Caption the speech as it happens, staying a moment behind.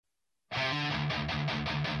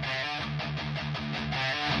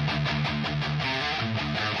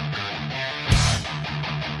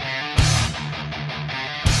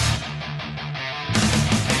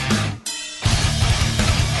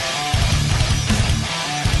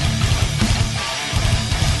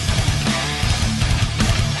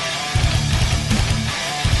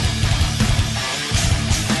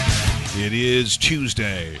It is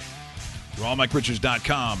Tuesday.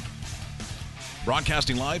 RawMikeRichards.com.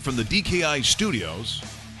 Broadcasting live from the DKI studios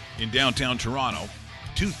in downtown Toronto,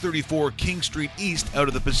 234 King Street East out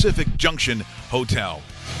of the Pacific Junction Hotel.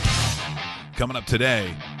 Coming up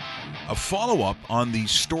today, a follow-up on the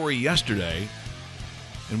story yesterday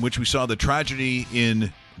in which we saw the tragedy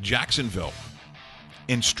in Jacksonville.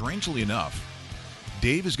 And strangely enough,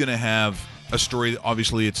 Dave is going to have a story.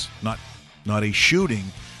 Obviously, it's not a shooting,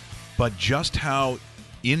 but just how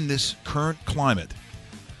in this current climate,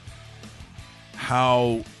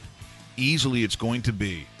 how easily it's going to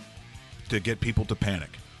be to get people to panic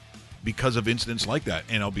because of incidents like that.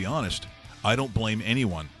 And I'll be honest, I don't blame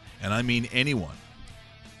anyone, and I mean anyone,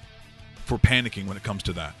 for panicking when it comes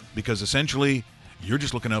to that. Because essentially, you're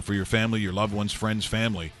just looking out for your family, your loved ones, friends,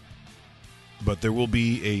 family. But there will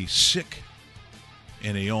be a sick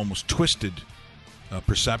and a almost twisted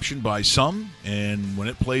perception by some, and when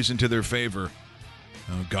it plays into their favor,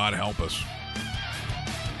 God help us.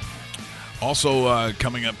 Also,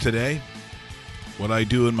 coming up today, what I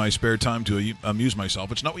do in my spare time to amuse myself.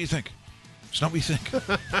 It's not what you think. It's not what you think.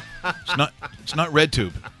 It's not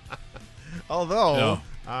RedTube. Although,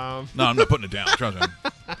 no, I'm not putting it down. Trust me.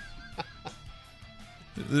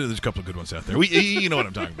 There's a couple of good ones out there. You know what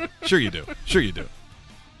I'm talking about. Sure you do.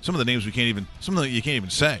 Some of the names you can't even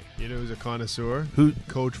say. You know who's a connoisseur? Who?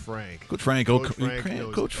 Coach Frank. Coach Frank.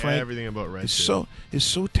 Coach Frank. Everything about RedTube. Is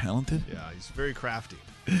so talented. Yeah, he's very crafty.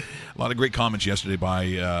 A lot of great comments yesterday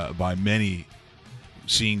by many,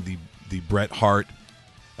 seeing the Bret Hart,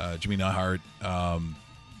 Jimmy Neidhart,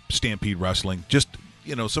 Stampede Wrestling. Just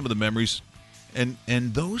some of the memories, and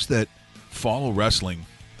those that follow wrestling.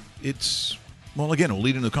 It's again, we'll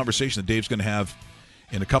lead into the conversation that Dave's going to have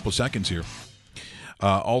in a couple of seconds here.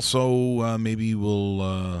 Also, maybe we'll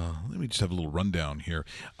let me just have a little rundown here.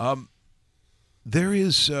 There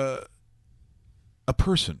is a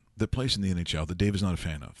person that plays in the NHL that Dave is not a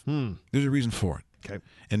fan of. There's a reason for it. Okay.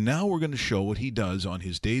 And now we're going to show what he does on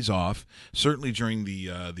his days off, certainly during the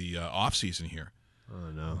off season here. Oh,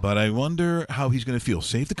 no. But I wonder how he's going to feel.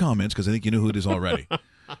 Save the comments, because I think you know who it is already.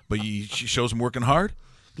 But he shows him working hard.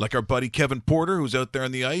 Like our buddy Kevin Porter, who's out there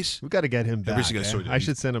on the ice. We've got to get him back. I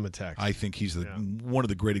should send him a text. I think he's one of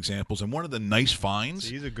the great examples and one of the nice finds.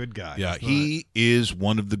 He's a good guy. Yeah, he is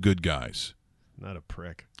one of the good guys. Not a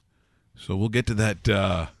prick. So we'll get to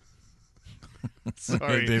that.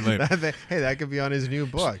 Sorry. That could be on his new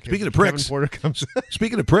book. Speaking of pricks, Kevin Porter comes.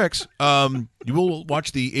 Speaking of pricks, you will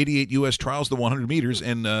watch the 88 U.S. trials, the 100 meters,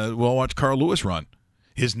 and we'll watch Carl Lewis run.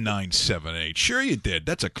 His 9.78. Sure you did.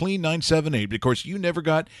 That's a clean 9.78. But of course, you never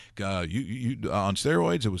got you on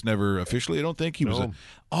steroids. It was never officially. I don't think he was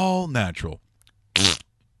all natural.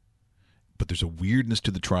 But there's a weirdness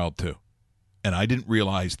to the trial too, and I didn't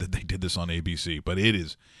realize that they did this on ABC. But it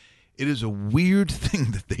is a weird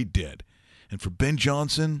thing that they did. And for Ben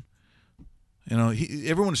Johnson,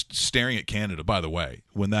 everyone's staring at Canada. By the way,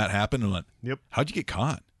 when that happened, and went, "Yep, how'd you get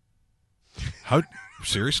caught? How?"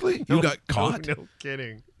 Seriously? You got caught? No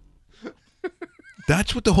kidding.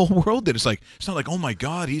 That's what the whole world did. It's not like, oh my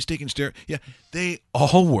God, he's taking steroids. Yeah, they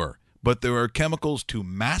all were. But there are chemicals to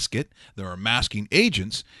mask it. There are masking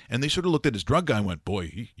agents. And they sort of looked at his drug guy and went,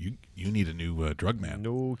 boy, you need a new drug man.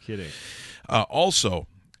 No kidding. Also,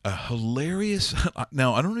 a hilarious.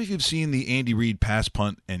 Now, I don't know if you've seen the Andy Reid pass,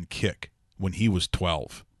 punt, and kick when he was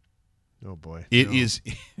 12. Oh boy! It is.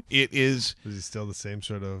 Is he still the same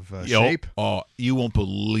sort of shape? Oh, you won't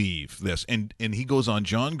believe this. And he goes on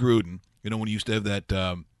John Gruden. When he used to have that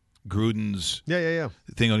Gruden's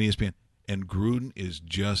thing on ESPN, and Gruden is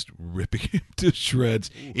just ripping him to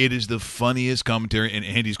shreds. It is the funniest commentary, and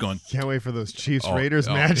Andy's going, can't wait for those Chiefs-Raiders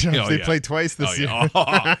matchups. They play twice this year.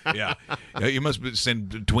 Yeah. You must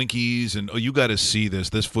send Twinkies, and you got to see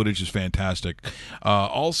this. This footage is fantastic.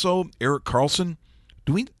 Also, Erik Karlsson.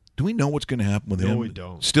 Do we know what's going to happen with him? No, we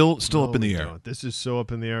don't. Still up in the air. Don't. This is so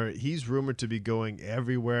up in the air. He's rumored to be going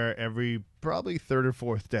everywhere every probably third or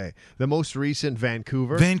fourth day. The most recent,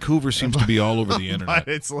 Vancouver. Vancouver seems to be all over the internet.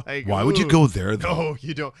 But it's like, why would you go there, though? No,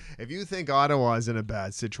 you don't. If you think Ottawa is in a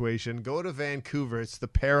bad situation, go to Vancouver. It's the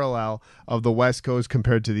parallel of the West Coast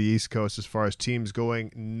compared to the East Coast as far as teams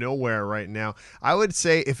going nowhere right now. I would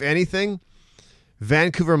say, if anything,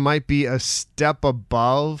 Vancouver might be a step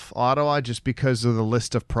above Ottawa just because of the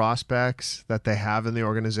list of prospects that they have in the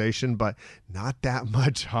organization, but not that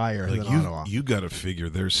much higher than Ottawa. You got to figure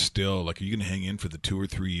there's still, like, are you going to hang in for the 2 or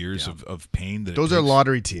 3 years of pain? Those are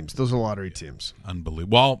lottery teams. Those are lottery teams.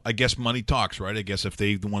 Unbelievable. Well, I guess money talks, right? I guess if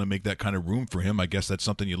they want to make that kind of room for him, I guess that's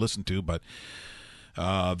something you listen to, but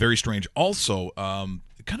very strange. Also,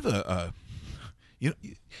 kind of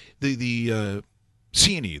the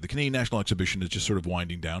CNE, the Canadian National Exhibition, is just sort of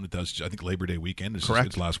winding down. It does, I think, Labor Day weekend. Correct.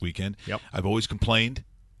 It's last weekend. Yep. I've always complained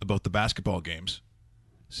about the basketball games.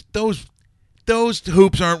 Those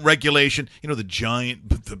hoops aren't regulation. You know, the giant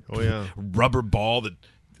rubber ball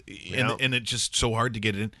and it's just so hard to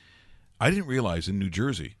get it in. I didn't realize in New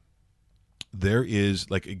Jersey there is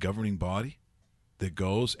like a governing body that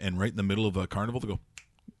goes and right in the middle of a carnival they go,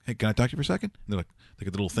 "Hey, can I talk to you for a second?" And they're like, they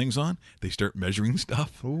get the little things on. They start measuring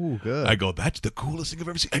stuff. Ooh, good. I go, that's the coolest thing I've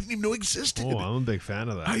ever seen. I didn't even know it existed. Oh, I'm a big fan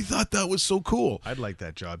of that. I thought that was so cool. I'd like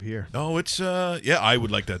that job here. Oh, it's I would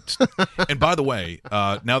like that. And by the way,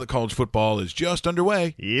 now that college football is just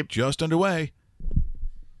underway, if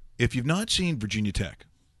you've not seen Virginia Tech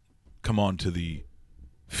come on to the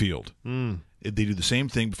field, they do the same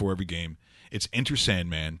thing before every game. It's Enter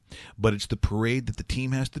Sandman, but it's the parade that the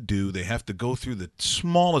team has to do. They have to go through the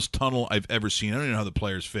smallest tunnel I've ever seen. I don't even know how the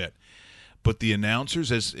players fit. But the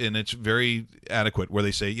announcers, and it's very adequate, where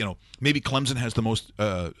they say, you know, maybe Clemson has the most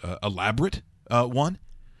elaborate one,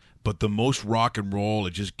 but the most rock and roll,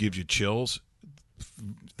 it just gives you chills.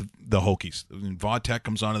 The Hokies. I mean, Vodtech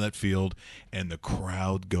comes onto that field, and the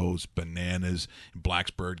crowd goes bananas.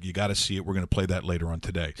 Blacksburg, you got to see it. We're going to play that later on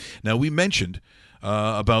today. Now, we mentioned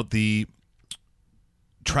about the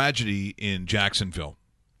tragedy in Jacksonville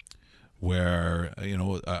where, you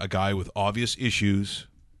know, a guy with obvious issues,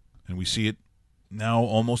 and we see it now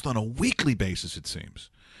almost on a weekly basis, it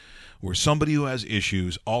seems, where somebody who has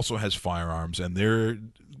issues also has firearms, and they're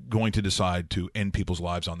going to decide to end people's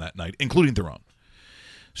lives on that night, including their own.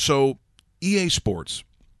 So EA Sports,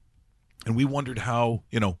 and we wondered how,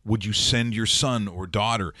 you know, would you send your son or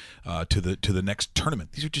daughter to the next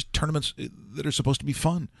tournament? These are just tournaments that are supposed to be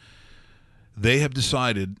fun. They have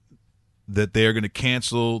decided that they are going to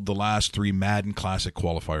cancel the last 3 Madden Classic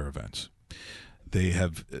qualifier events. They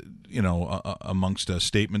have, amongst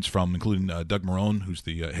statements from, including Doug Marrone, who's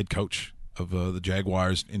the head coach of the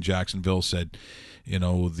Jaguars in Jacksonville, said, you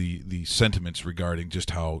know, the sentiments regarding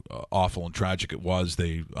just how awful and tragic it was.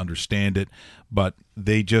 They understand it, but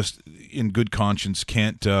they just, in good conscience,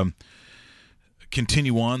 can't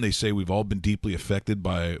continue on. They say we've all been deeply affected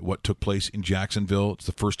by what took place in Jacksonville. It's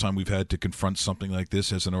the first time we've had to confront something like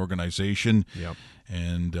this as an organization. Yep.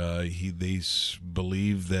 And they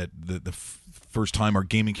believe that the first time our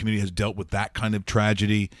gaming community has dealt with that kind of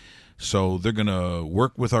tragedy. So they're going to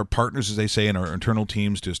work with our partners, as they say, and our internal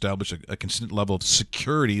teams to establish a consistent level of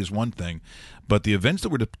security is one thing. But the events that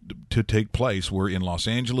were to take place were in Los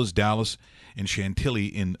Angeles, Dallas, and Chantilly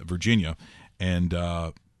in Virginia. And,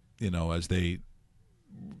 as they,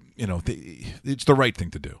 it's the right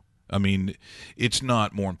thing to do. I mean, it's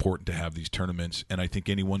not more important to have these tournaments. And I think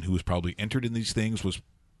anyone who was probably entered in these things was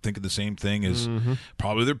thinking the same thing as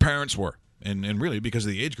probably their parents were. And really, because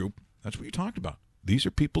of the age group, that's what you talked about. These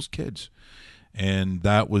are people's kids. And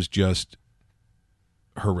that was just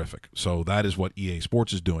horrific. So that is what EA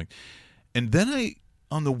Sports is doing. And then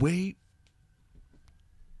on the way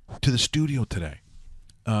to the studio today,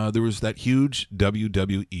 there was that huge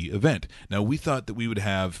WWE event. Now, we thought that we would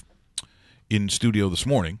have in studio this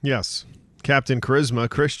morning. Yes. Captain Charisma,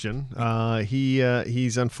 Christian.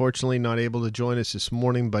 He's unfortunately not able to join us this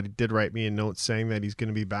morning, but he did write me a note saying that he's going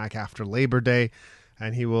to be back after Labor Day.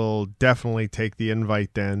 And he will definitely take the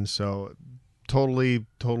invite then. So totally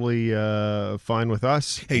fine with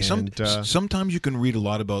us. Hey, sometimes you can read a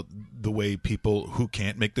lot about the way people who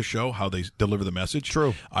can't make the show, how they deliver the message.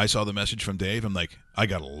 True. I saw the message from Dave. I'm like, I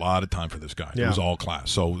got a lot of time for this guy. Yeah. It was all class.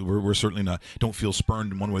 So we're certainly don't feel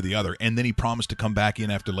spurned in one way or the other. And then he promised to come back in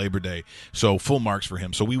after Labor Day. So full marks for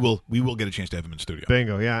him. So we will get a chance to have him in studio.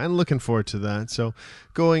 Bingo, yeah. And looking forward to that. So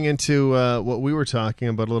going into what we were talking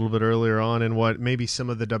about a little bit earlier on and what maybe some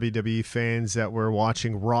of the WWE fans that were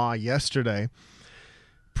watching Raw yesterday,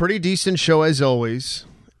 pretty decent show as always.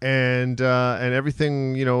 And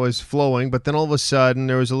everything, is flowing. But then all of a sudden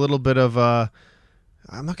there was a little bit of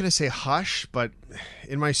I'm not going to say hush, but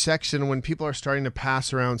in my section, when people are starting to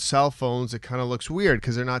pass around cell phones, it kind of looks weird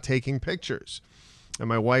because they're not taking pictures. And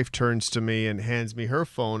my wife turns to me and hands me her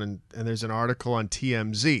phone, and there's an article on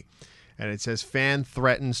TMZ. And it says, fan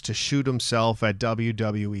threatens to shoot himself at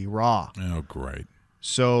WWE Raw. Oh, great.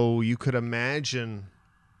 So you could imagine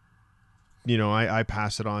I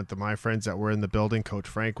passed it on to my friends that were in the building. Coach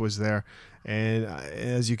Frank was there, and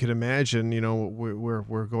as you can imagine,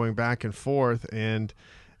 we're going back and forth, and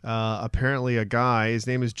apparently a guy, his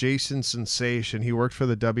name is Jason Sensation. He worked for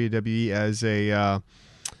the WWE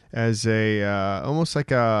as a almost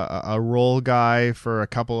like a role guy for a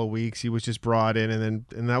couple of weeks. He was just brought in, and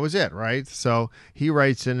that was it, right? So he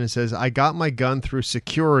writes in and says, "I got my gun through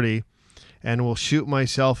security and will shoot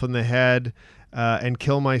myself in the head and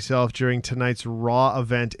kill myself during tonight's Raw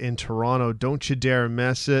event in Toronto. Don't you dare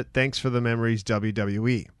miss it. Thanks for the memories,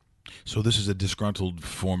 WWE." So this is a disgruntled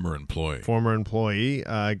former employee.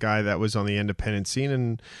 A guy that was on the independent scene,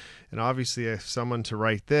 and obviously, if someone to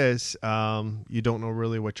write this, you don't know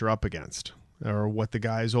really what you're up against or what the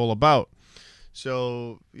guy is all about.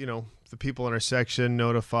 So, the people in our section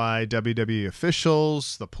notify WWE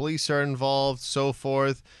officials, the police are involved, so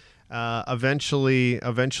forth. Eventually,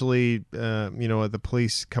 the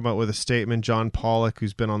police come out with a statement. John Pollock,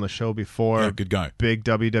 who's been on the show before, good guy, big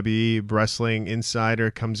WWE wrestling insider,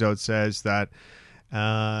 comes out, says that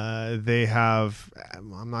they have,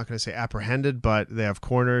 I'm not going to say apprehended, but they have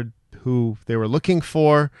cornered who they were looking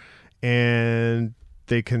for, and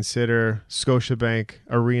they consider Scotiabank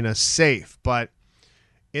Arena safe. But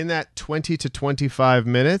in that 20 to 25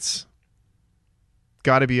 minutes,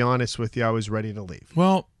 got to be honest with you, I was ready to leave.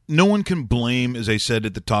 Well, no one can blame, as I said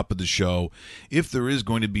at the top of the show, if there is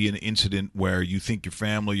going to be an incident where you think your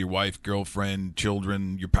family, your wife, girlfriend,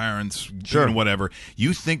 children, your parents, sure, whatever,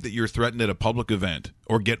 you think that you're threatened at a public event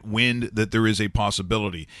or get wind that there is a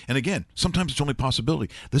possibility. And again, sometimes it's only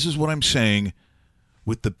possibility. This is what I'm saying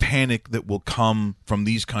with the panic that will come from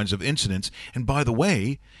these kinds of incidents. And by the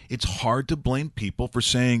way, it's hard to blame people for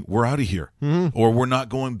saying, we're out of here, or we're not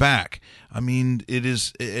going back. I mean, it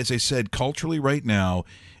is, as I said, culturally right now,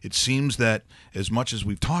 it seems that as much as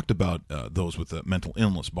we've talked about those with mental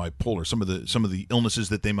illness, bipolar, some of the illnesses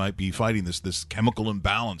that they might be fighting, this chemical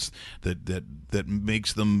imbalance that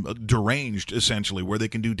makes them deranged, essentially, where they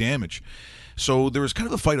can do damage. So there was kind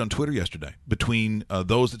of a fight on Twitter yesterday between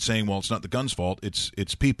those that saying, well, it's not the gun's fault,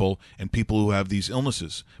 it's people, and people who have these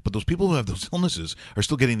illnesses. But those people who have those illnesses are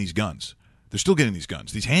still getting these guns. They're still getting these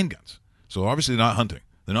guns, these handguns. So obviously they're not hunting.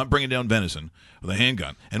 They're not bringing down venison with a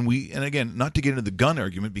handgun. And again, not to get into the gun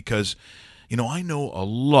argument, because, I know a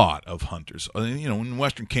lot of hunters, in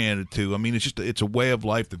Western Canada too. I mean, it's a way of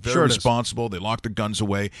life. They're very responsible. They lock their guns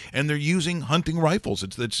away, and they're using hunting rifles.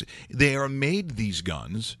 They are made, these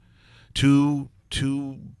guns, to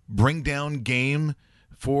bring down game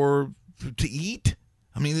to eat.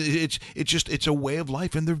 I mean, it's a way of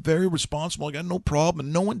life, and they're very responsible. I got no problem,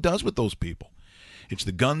 and no one does with those people. It's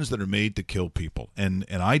the guns that are made to kill people, and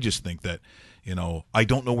I just think that, I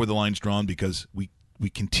don't know where the line's drawn, because we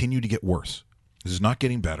continue to get worse. This is not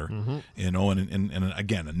getting better, and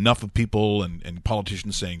again, enough of people and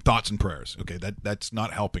politicians saying thoughts and prayers. Okay, that's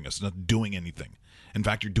not helping us. It's not doing anything. In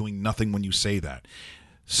fact, you're doing nothing when you say that.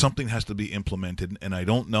 Something has to be implemented, and I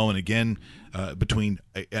don't know. And again, between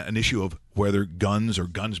an issue of whether guns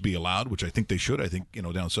be allowed, which I think they should. I think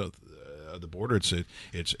down south. The border, it's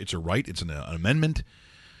a right, it's an amendment.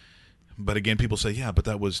 But again, people say, yeah, but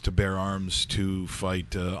that was to bear arms to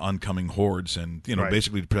fight oncoming hordes, and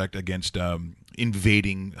basically to protect against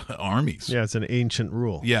invading armies. Yeah, it's an ancient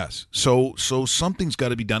rule. Yes, so something's got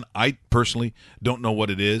to be done. I personally don't know what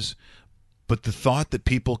it is, but the thought that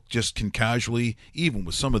people just can casually, even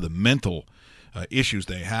with some of the mental issues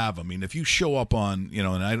they have. I mean, if you show up on,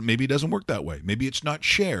 and maybe it doesn't work that way. Maybe it's not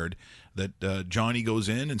shared that Johnny goes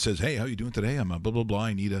in and says, hey, how you doing today? I'm a blah, blah, blah.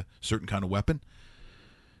 I need a certain kind of weapon.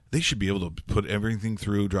 They should be able to put everything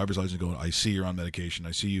through driver's license and go, I see you're on medication.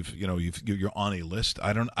 I see you're on a list.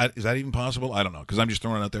 Is that even possible? I don't know, because I'm just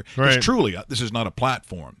throwing it out there. Right. Because truly, this is not a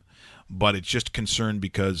platform, but it's just concerned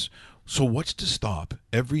because, so what's to stop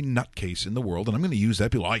every nutcase in the world, and I'm going to use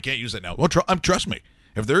that, people, I can't use that now. Well, trust me.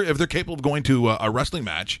 If they're capable of going to a wrestling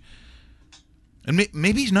match, and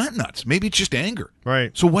maybe he's not nuts, maybe it's just anger.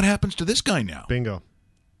 Right. So what happens to this guy now? Bingo.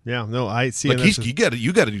 Yeah. No, I see. Like you got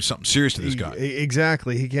to do something serious to this guy.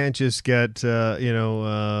 Exactly. He can't just get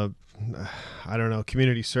I don't know,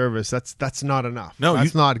 community service. That's not enough. No,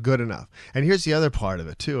 that's not good enough. And here's the other part of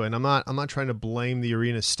it too. And I'm not trying to blame the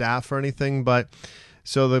arena staff or anything, but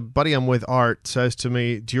so the buddy I'm with, Art, says to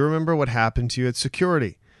me, "Do you remember what happened to you at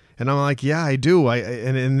security?" And I'm like, yeah, I do.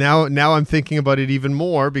 And now I'm thinking about it even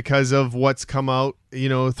more because of what's come out,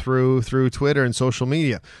 through Twitter and social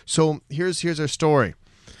media. So here's our story.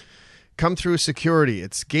 Come through security.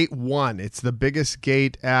 It's gate 1. It's the biggest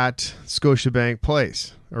gate at Scotiabank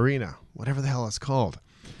Place Arena, whatever the hell it's called.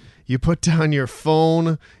 You put down your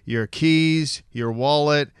phone, your keys, your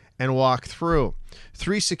wallet, and walk through.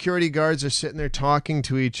 3 security guards are sitting there talking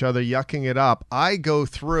to each other, yucking it up. I go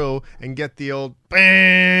through and get the old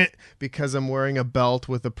because I'm wearing a belt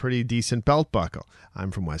with a pretty decent belt buckle.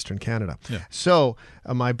 I'm from Western Canada. Yeah. So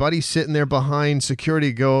my buddy's sitting there behind security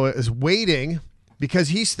is waiting because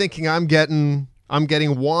he's thinking I'm getting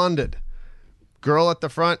wanded. Girl at the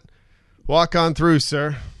front, walk on through,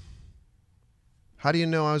 sir. How do you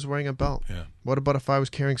know I was wearing a belt? Yeah. What about if I was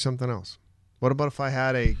carrying something else? What about if I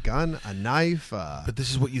had a gun, a knife? But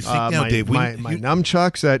this is what you think now, Dave. My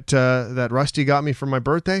nunchucks that Rusty got me for my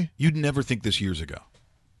birthday? You'd never think this years ago.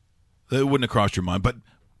 It wouldn't have crossed your mind, but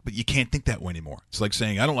you can't think that way anymore. It's like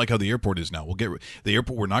saying, I don't like how the airport is now. We'll get the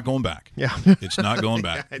airport. We're not going back. Yeah. It's not going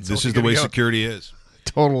back. Yeah, this is the way security is.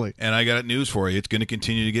 Totally. And I got news for you. It's going to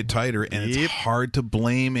continue to get tighter, and it's hard to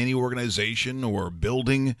blame any organization or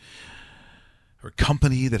building or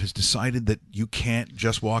company that has decided that you can't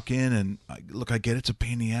just walk in. And look, I get it's a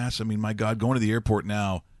pain in the ass. I mean, my God, going to the airport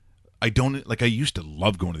now, I used to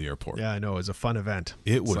love going to the airport. Yeah, I know. It was a fun event.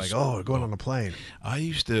 It was like, going on a plane. I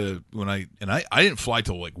used to, I didn't fly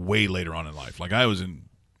till like way later on in life. Like I was in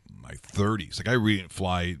my 30s. Like I really didn't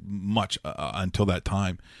fly much until that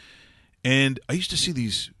time. And I used to see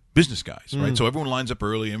these business guys, right? So everyone lines up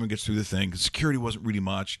early, everyone gets through the thing. Security wasn't really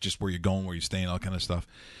much, just where you're going, where you're staying, all that kind of stuff.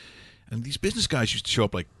 And these business guys used to show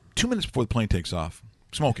up like 2 minutes before the plane takes off,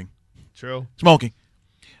 smoking. True. Smoking.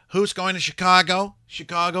 Who's going to Chicago?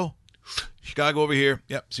 Chicago over here.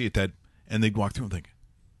 Yep, see you, Ted. And they'd walk through and think,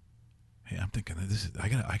 hey, I'm thinking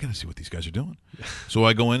I gotta see what these guys are doing. So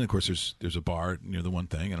I go in, of course there's a bar near the one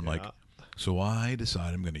thing, and I'm like, so I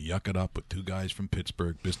decide I'm going to yuck it up with 2 guys from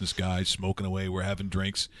Pittsburgh, business guys, smoking away. We're having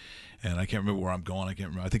drinks, and I can't remember where I'm going. I can't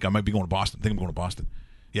remember. I think I might be going to Boston. I think I'm going to Boston.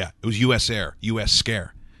 Yeah, it was U.S. Air, U.S.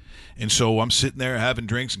 Scare. And so I'm sitting there having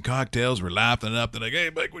drinks and cocktails. We're laughing it up. They're like, hey,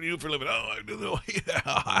 Mike, what do you do for a living? Oh, I do.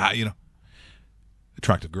 You know.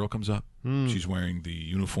 Attractive girl comes up. She's wearing the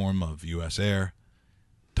uniform of U.S. Air,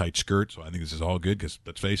 tight skirt. So I think this is all good because,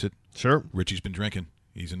 let's face it, sure, Richie's been drinking.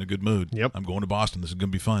 He's in a good mood. Yep. I'm going to Boston. This is going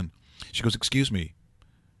to be fun. She goes, excuse me,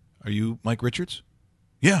 are you Mike Richards?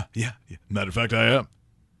 Yeah. Matter of fact, I am.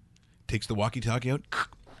 Takes the walkie-talkie out,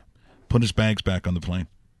 put his bags back on the plane.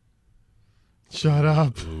 Shut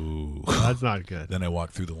up. Ooh. That's not good. Then I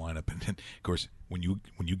walk through the lineup, and then, of course, when you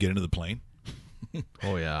get into the plane,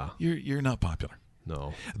 oh yeah, you're not popular.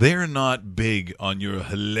 No, they're not big on your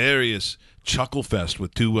hilarious chuckle fest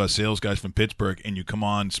with 2 sales guys from Pittsburgh, and you come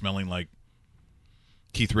on smelling like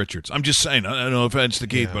Keith Richards. I'm just saying. I don't know if it's the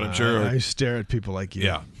Keith, but I'm sure. I stare at people like you.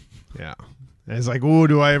 Yeah. And it's like,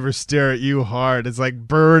 do I ever stare at you hard? It's like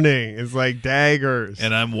burning. It's like daggers.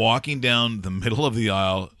 And I'm walking down the middle of the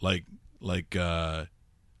aisle like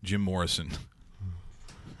Jim Morrison.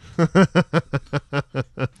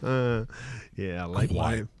 Yeah, light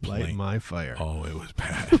my fire. Oh, it was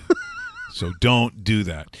bad. So don't do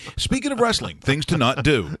that. Speaking of wrestling, things to not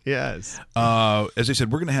do. Yes. As I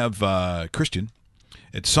said, we're going to have Christian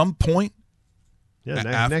at some point.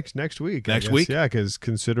 Yeah, next week. Next week? Yeah, because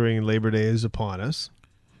considering Labor Day is upon us,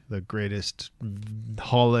 the greatest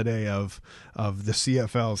holiday of the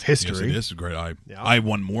CFL's history. Yes, it is. Great. I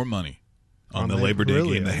won more money on the Labor Day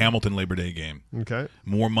game, the Hamilton Labor Day game. Okay.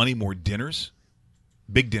 More money, more dinners.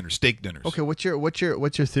 Big dinners, steak dinners. Okay, what's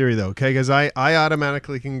your theory though? Okay, because I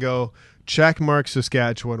automatically can go check mark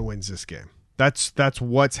Saskatchewan wins this game. That's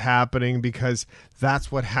what's happening because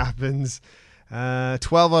that's what happens 12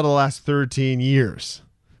 out of the last 13 years.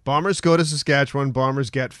 Bombers go to Saskatchewan, Bombers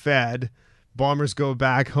get fed, Bombers go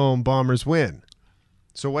back home, Bombers win.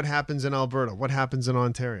 So what happens in Alberta? What happens in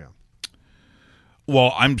Ontario?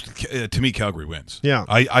 Well, to me, Calgary wins. Yeah.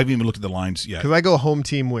 I've even looked at the lines. Yeah. Because I go home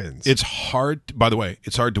team wins. It's hard, by the way,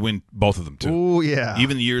 it's hard to win both of them, too. Oh, yeah.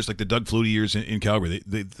 Even the years like the Doug Flutie years in Calgary,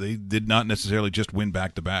 they did not necessarily just win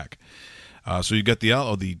back-to-back. So you got the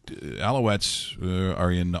Alouettes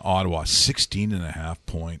are in Ottawa, 16.5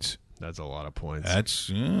 points. That's a lot of points. That's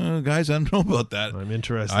guys, I don't know about that. I'm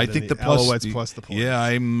interested. I think the Alouettes plus the points. Yeah,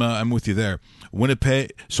 I'm with you there.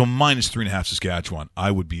 Winnipeg, so minus 3.5 Saskatchewan.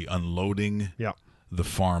 I would be unloading the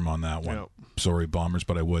farm on that one. Yep. Sorry, Bombers,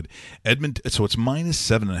 but I would. Edmonton, so it's minus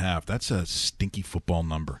 7.5. That's a stinky football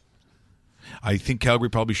number. I think Calgary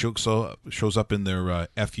probably shows up in their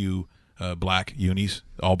FU black unis,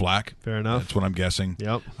 all black. Fair enough. That's what I'm guessing.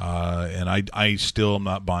 Yep. And I still am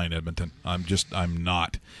not buying Edmonton. I'm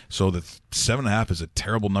not. So the 7.5 is a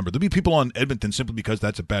terrible number. There'll be people on Edmonton simply because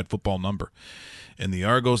that's a bad football number. And the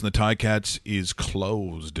Argos and the Ticats is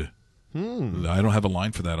closed. I don't have a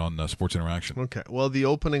line for that on Sports Interaction. Okay. Well, the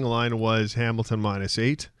opening line was Hamilton minus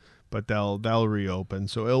 8, but they'll reopen.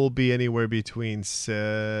 So it will be anywhere between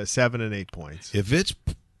 7 and 8 points. If it's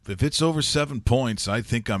if it's over 7 points, I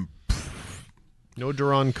think I'm. No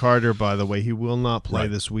Duron Carter, by the way. He will not play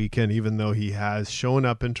Right. this weekend, even though he has shown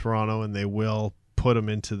up in Toronto, and they will put him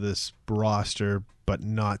into this roster, but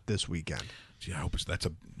not this weekend. Gee, I hope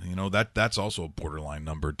that's also a borderline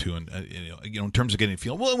number too, and in terms of getting a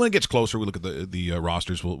feel. Well, when it gets closer, we look at the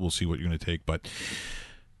rosters. We'll see what you're going to take, but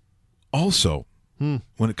also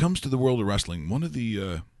when it comes to the world of wrestling, one of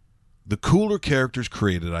the cooler characters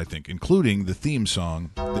created, I think, including the theme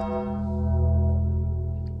song.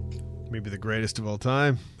 Maybe the greatest of all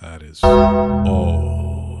time. That is. Oh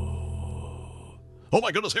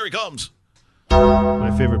my goodness, here he comes.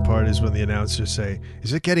 My favorite part is when the announcers say,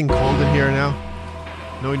 "Is it getting cold in here now?"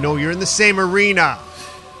 No, you're in the same arena.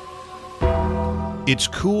 It's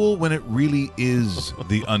cool when it really is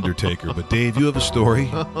The Undertaker, but Dave, you have a story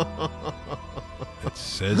that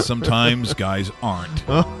says sometimes guys aren't.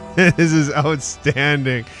 This is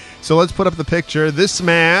outstanding. So let's put up the picture. This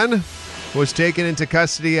man was taken into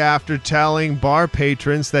custody after telling bar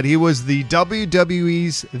patrons that he was the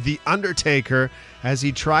WWE's The Undertaker as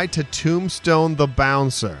he tried to tombstone the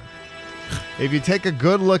bouncer. If you take a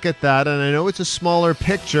good look at that, and I know it's a smaller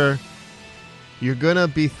picture, you're going to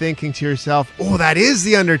be thinking to yourself, oh, that is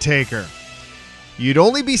The Undertaker. You'd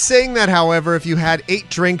only be saying that, however, if you had 8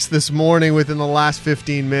 drinks this morning within the last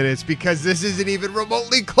 15 minutes, because this isn't even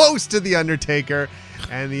remotely close to The Undertaker.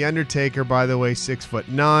 And The Undertaker, by the way,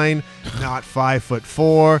 6'9", not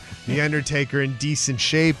 5'4". The Undertaker in decent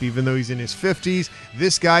shape, even though he's in his 50s.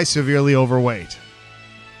 This guy severely overweight.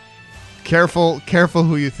 Careful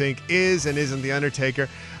who you think is and isn't The Undertaker.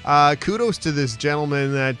 Kudos to this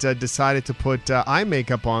gentleman that decided to put eye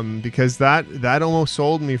makeup on, because that almost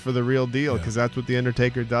sold me for the real deal, because that's what The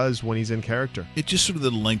Undertaker does when he's in character. It's just sort of the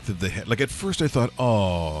length of the head. Like at first I thought,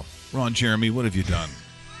 oh, Ron Jeremy, what have you done?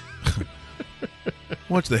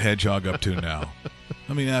 What's the hedgehog up to now?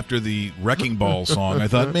 I mean, after the Wrecking Ball song, I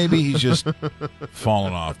thought maybe he's just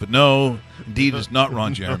fallen off. But no, indeed, it's not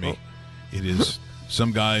Ron Jeremy. It is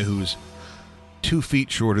some guy who's 2 feet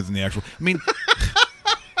shorter than the actual. I mean,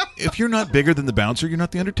 if you're not bigger than the bouncer, you're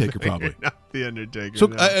not The Undertaker, probably. You're not The Undertaker. So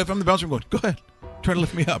no. if I'm the bouncer, I'm going, go ahead. Try to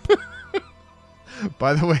lift me up.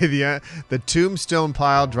 By the way, the tombstone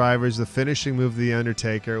pile drivers, the finishing move of The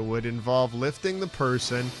Undertaker, would involve lifting the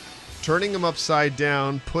person, turning him upside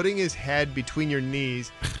down, putting his head between your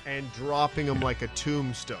knees, and dropping him like a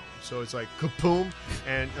tombstone. So it's like kaboom.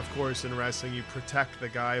 And, of course, in wrestling, you protect the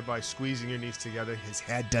guy by squeezing your knees together. His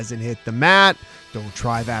head doesn't hit the mat. Don't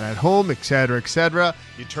try that at home, etc., etc.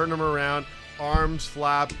 You turn him around, arms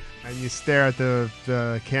flap, and you stare at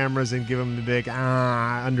the cameras and give him the big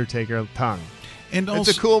Undertaker tongue. And also,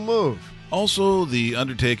 it's a cool move. Also, The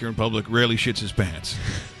Undertaker in public rarely shits his pants.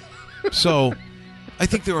 So I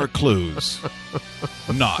think there are clues.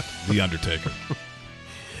 Not The Undertaker.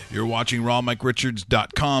 You're watching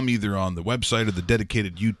rawmike.richards.com, either on the website or the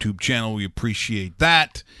dedicated YouTube channel. We appreciate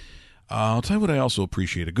that. I'll tell you what I also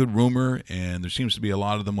appreciate. A good rumor, and there seems to be a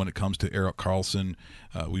lot of them when it comes to Erik Karlsson.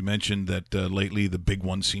 We mentioned that lately the big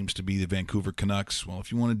one seems to be the Vancouver Canucks. Well,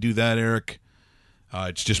 if you want to do that, Eric,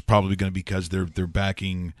 it's just probably going to be because they're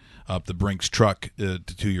backing up the Brinks truck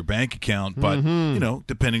to your bank account. But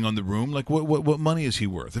depending on the room, like what money is he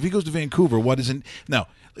worth? If he goes to Vancouver, what isn't now?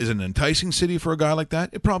 Is it an enticing city for a guy like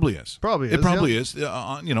that? It probably is. Probably is.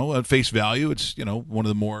 At face value, it's one of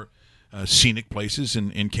the more scenic places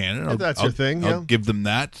in Canada. If that's your thing. I'll give them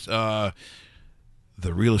that. The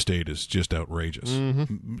real estate is just outrageous. I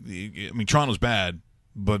mean, Toronto's bad,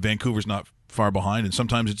 but Vancouver's not far behind, and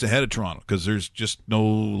sometimes it's ahead of Toronto because there's just no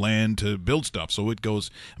land to build stuff. So it goes.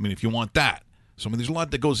 I mean, if you want that, there's a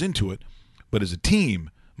lot that goes into it. But as a team,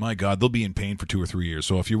 my God, they'll be in pain for 2 or 3 years.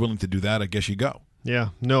 So if you're willing to do that, I guess you go. Yeah,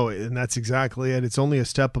 no, and that's exactly it. It's only a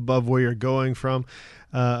step above where you're going from,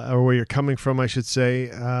 or where you're coming from, I should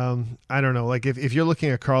say. I don't know. Like if you're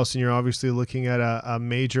looking at Karlsson, you're obviously looking at a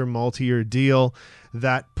major multi-year deal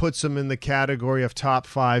that puts him in the category of top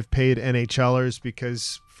 5 paid NHLers,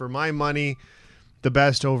 because for my money, the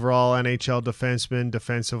best overall NHL defenseman,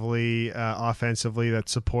 defensively, offensively, that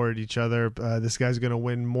support each other. This guy's going to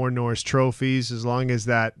win more Norris trophies as long as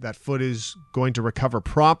that foot is going to recover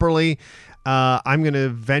properly. I'm going to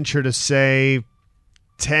venture to say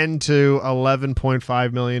 $10 to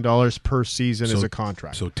 $11.5 million per season as a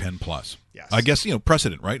contract. So 10 plus. Yes. I guess,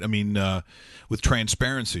 precedent, right? I mean, with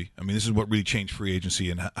transparency, this is what really changed free agency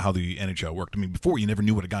and how the NHL worked. I mean, before you never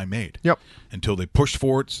knew what a guy made. Yep. Until they pushed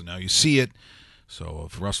for it, so now you see it. So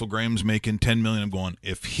if Russell Graham's making $10 million, I'm going,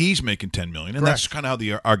 if he's making $10 million, and that's kind of how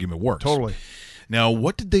the argument works. Totally. Now,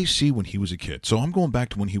 what did they see when he was a kid? So I'm going back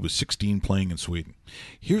to when he was 16 playing in Sweden.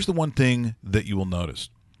 Here's the one thing that you will notice.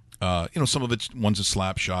 Some of one's a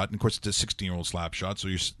slap shot, and of course it's a 16-year-old slap shot, so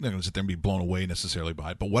you're not going to sit there and be blown away necessarily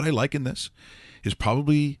by it. But what I like in this is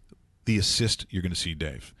probably the assist you're going to see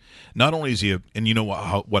Dave. Not only is he and you know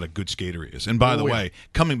what a good skater he is. And by the way,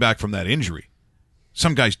 coming back from that injury,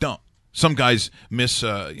 some guys don't. Some guys miss,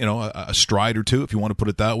 a stride or two, if you want to put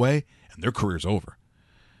it that way, and their career's over.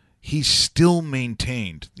 He's still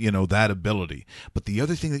maintained, that ability. But the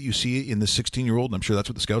other thing that you see in the 16-year-old, and I'm sure that's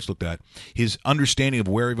what the scouts looked at, his understanding of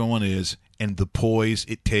where everyone is and the poise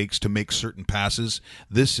it takes to make certain passes.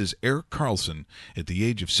 This is Erik Karlsson at the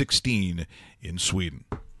age of 16 in Sweden.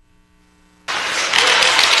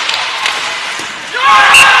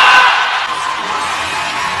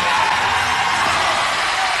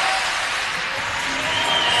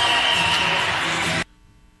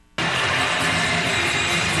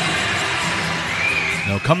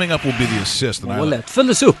 Now, coming up will be the assist. Målet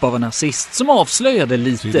följdes upp av en assist som avslöjade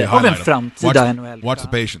lite av en framtida NHL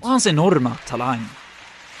och hans enorma talang.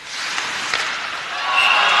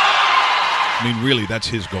 I mean, really, that's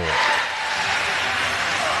his goal.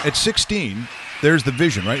 At 16, there's the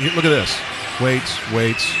vision, right? Look at this.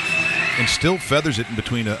 Waits, and still feathers it in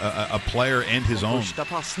between a player and his own. Första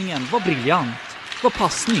passningen var briljant. Var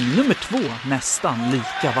passning nummer 2 nästan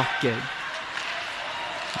lika vacker.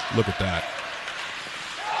 Look at that.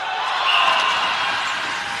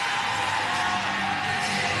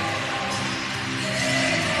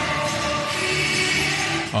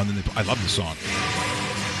 Oh, and then I love the song.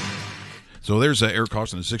 So there's Erik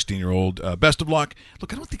Karlsson, a 16-year-old. Best of luck.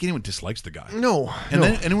 Look, I don't think anyone dislikes the guy. No. And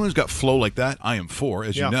then anyone who's got flow like that, I am for,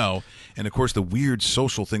 as you know. And, of course, the weird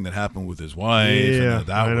social thing that happened with his wife. Yeah,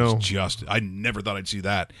 that was just – I never thought I'd see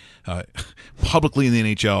that publicly in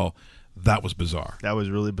the NHL. That was bizarre. That was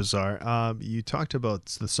really bizarre. You talked about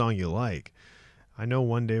the song you like. I know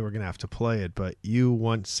one day we're going to have to play it, but you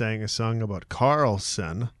once sang a song about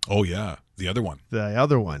Karlsson. Oh, yeah. The other one. The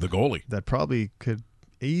other one. The goalie. That probably could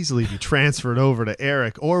easily be transferred over to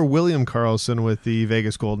Erik or William Karlsson with the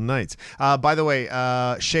Vegas Golden Knights. By the way,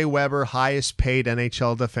 Shea Weber, highest paid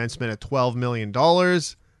NHL defenseman at $12 million.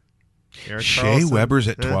 Shea Weber's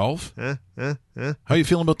at 12? How are you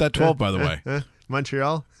feeling about that 12, by the way?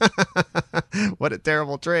 Montreal? What a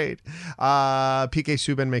terrible trade. PK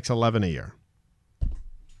Subban makes $11 a year.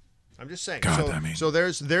 I'm just saying. God, so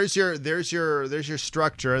there's your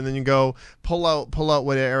structure, and then you go pull out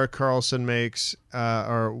what Erik Karlsson makes,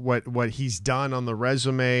 or what he's done on the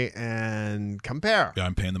resume, and compare. Yeah,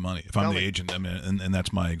 I'm paying the money. If I'm the agent, and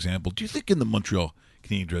that's my example. Do you think in the Montreal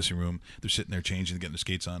Canadian dressing room they're sitting there changing, getting their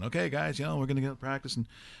skates on? Okay, guys, we're going to get practice, and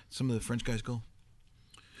some of the French guys go,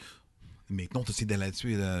 "Maintenant, tu sais de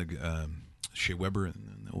là-dessus, Shea Weber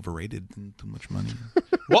overrated and too much money."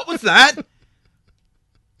 What was that?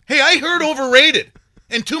 Hey, I heard overrated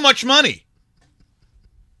and too much money.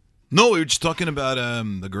 No, we were just talking about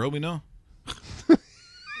the girl we know.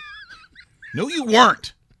 No, you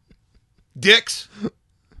weren't. Dicks.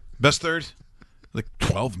 Best third. Like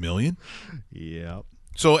 $12 million? Yep.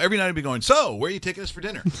 So every night I'd be going, so where are you taking us for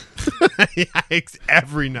dinner? Yeah,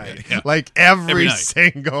 every night. Yeah. Like every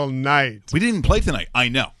single night. We didn't even play tonight. I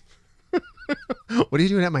know. What are you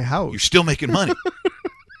doing at my house? You're still making money.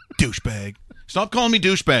 Douchebag. Stop calling me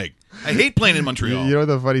douchebag. I hate playing in Montreal. You know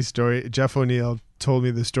the funny story? Jeff O'Neill told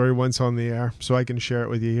me the story once on the air, so I can share it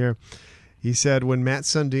with you here. He said when Matt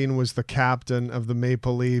Sundin was the captain of the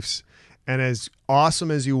Maple Leafs, and as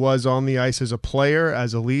awesome as he was on the ice as a player,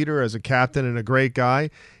 as a leader, as a captain, and a great guy,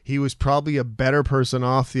 he was probably a better person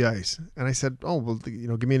off the ice. And I said, oh, well,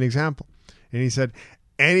 give me an example. And he said,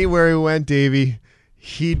 anywhere he went, Davey,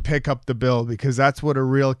 he'd pick up the bill, because that's what a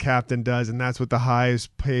real captain does, and that's what the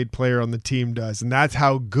highest paid player on the team does. And that's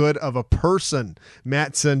how good of a person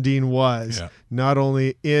Matt Sundin was, not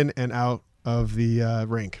only in and out of the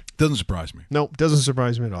rink. Doesn't surprise me. No, doesn't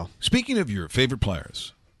surprise me at all. Speaking of your favorite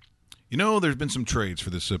players, there's been some trades for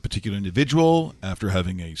this particular individual after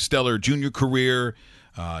having a stellar junior career.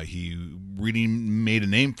 He really made a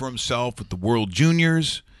name for himself with the World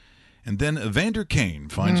Juniors. And then Evander Kane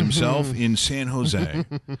finds himself in San Jose.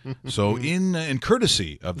 So in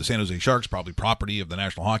courtesy of the San Jose Sharks, probably property of the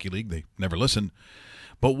National Hockey League, they never listen.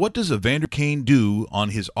 But what does Evander Kane do on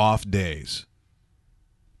his off days?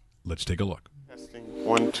 Let's take a look. Testing.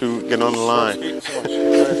 1, 2, get on the line.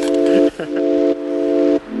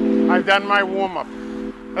 I've done my warm-up.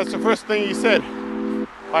 That's the first thing he said.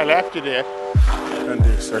 I laughed you there. Don't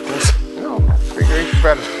do circles. No, figure eight's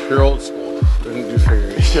better. You're old school. Didn't do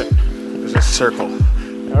figure eight. There's a circle.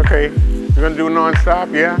 Okay. You're going to do non-stop?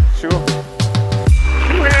 Yeah, sure. 2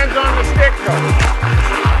 hands on the stick, though.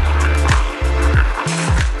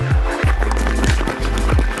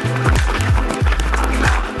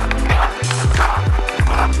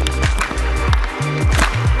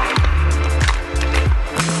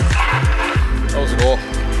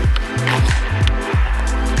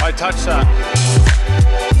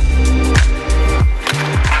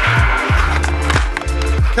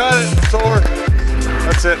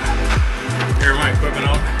 That's it. Here, my equipment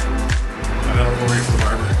out. I gotta go ready for the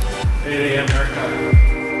barber. 8 a.m. haircut.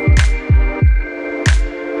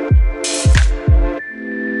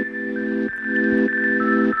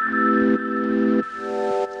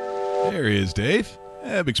 There he is, Dave.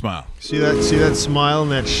 Big smile. See that smile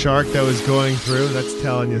and that shark that was going through? That's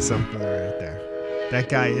telling you something right there. That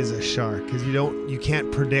guy is a shark because you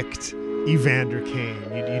can't predict Evander Kane.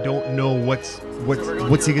 You don't know what's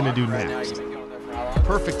he gonna do next.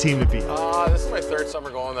 Perfect team to beat. This is my third summer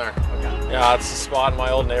going there. Okay. Yeah, it's a spot in my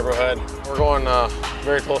old neighborhood. We're going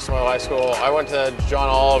very close to my high school. I went to John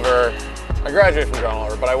Oliver. I graduated from John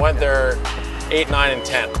Oliver, but I went there 8, 9, and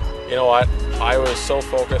 10. You know what? I was so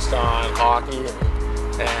focused on hockey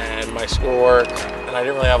and my schoolwork, and I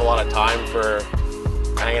didn't really have a lot of time for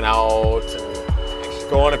hanging out and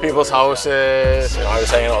going to people's houses. You know, I was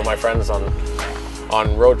hanging out with my friends on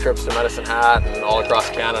road trips to Medicine Hat and all across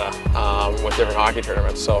Canada with different hockey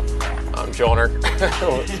tournaments. So Joner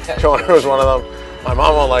was one of them. My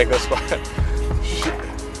mom won't like this, but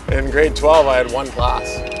in grade 12 I had one class.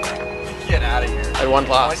 Get out of here. I had one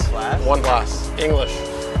class. One class. English.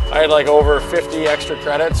 I had like over 50 extra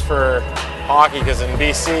credits for hockey because in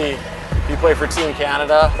BC, if you play for Team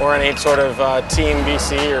Canada or any sort of Team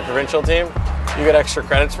BC or provincial team, you get extra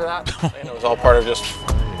credits for that. And it was all part of just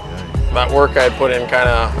that work I had put in kind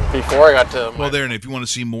of before I got to... Well, there, and if you want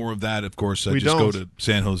to see more of that, of course, just go to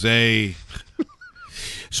San Jose.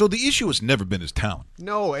 So the issue has never been his talent.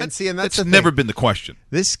 No, and that's never been the question.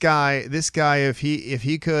 This guy, if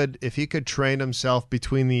he could train himself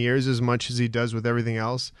between the years as much as he does with everything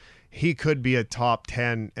else, he could be a top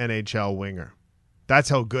 10 NHL winger. That's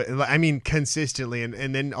how good. I mean, consistently,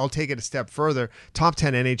 and then I'll take it a step further. Top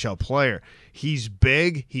 10 NHL player. He's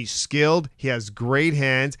big. He's skilled. He has great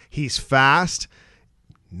hands. He's fast.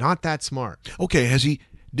 Not that smart. Okay, have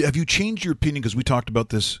you changed your opinion? Because we talked about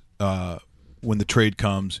this when the trade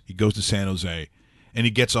comes. He goes to San Jose, and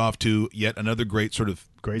he gets off to yet another great sort of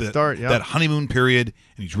start. Yeah, that honeymoon period,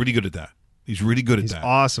 and he's really good at that. He's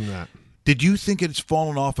awesome at that. Did you think it's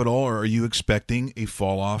fallen off at all, or are you expecting a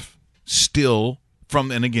fall off still? From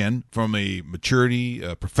a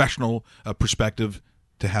maturity, professional perspective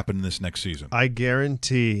to happen in this next season? I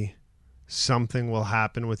guarantee something will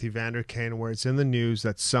happen with Evander Kane where it's in the news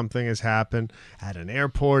that something has happened at an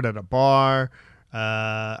airport, at a bar,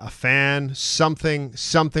 a fan. Something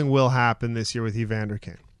will happen this year with Evander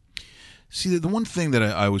Kane. See, the one thing that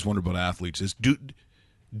I always wonder about athletes is do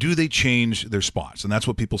they change their spots? And that's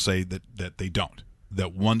what people say that they don't.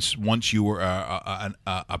 That once you were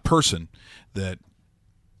a person that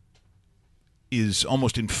is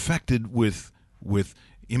almost infected with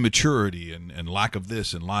immaturity and lack of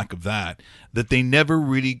this and lack of that they never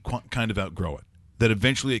really kind of outgrow it, that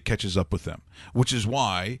eventually it catches up with them, which is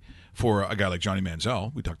why for a guy like Johnny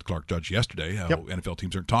Manziel, we talked to Clark Judge yesterday, how NFL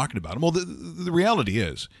teams aren't talking about him. Well, the reality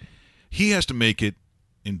is he has to make it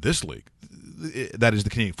in this league, that is the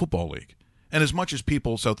Canadian Football League. And as much as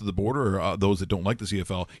people south of the border or those that don't like the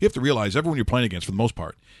CFL, you have to realize everyone you're playing against, for the most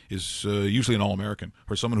part, is usually an All-American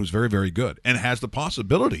or someone who's very, very good and has the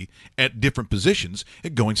possibility at different positions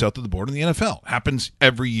at going south of the border in the NFL. Happens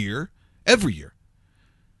every year. Every year.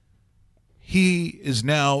 He is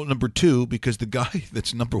now number 2 because the guy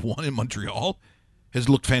that's number 1 in Montreal has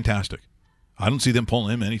looked fantastic. I don't see them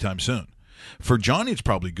pulling him anytime soon. For Johnny, it's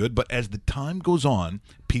probably good, but as the time goes on,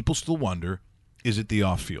 people still wonder, is it the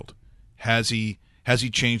off-field? Has he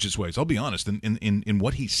changed his ways? I'll be honest, in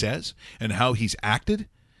what he says and how he's acted,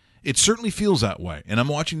 it certainly feels that way. And I'm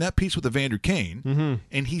watching that piece with Evander Kane,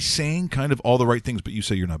 and he's saying kind of all the right things, but you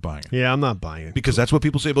say you're not buying it. Yeah, I'm not buying it. Because that's what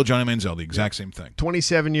people say about Johnny Manziel, the exact same thing.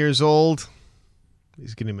 27 years old.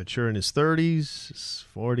 He's getting mature in his 30s, his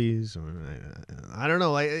 40s. I don't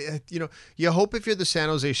know. You hope if you're the San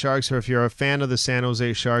Jose Sharks or if you're a fan of the San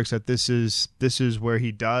Jose Sharks that this is where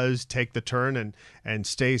he does take the turn and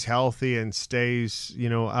stays healthy and stays,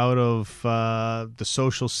 out of the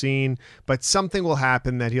social scene. But something will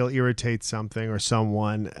happen that he'll irritate something or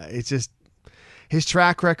someone. It's just his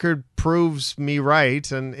track record proves me right,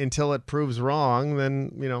 and until it proves wrong,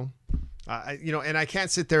 then, and I can't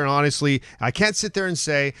sit there and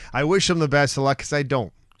say I wish him the best of luck because I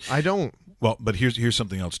don't. Well, but here's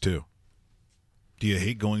something else too. Do you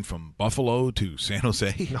hate going from Buffalo to San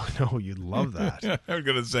Jose? No, you love that. I'm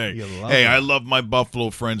gonna say, I love my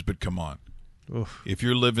Buffalo friends, but come on. Oof. If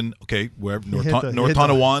you're living wherever North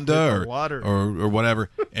Tonawanda or whatever,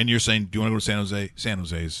 and you're saying, do you want to go to San Jose? San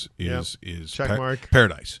Jose is check mark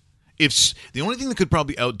paradise. If the only thing that could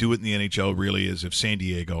probably outdo it in the NHL really is if San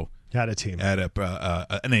Diego had a team, had an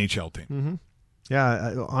NHL team. Mm-hmm.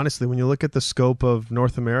 Yeah, honestly, when you look at the scope of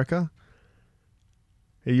North America,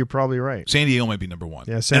 You're probably right. San Diego might be number one.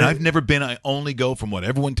 Yeah, and I've never been. I only go from what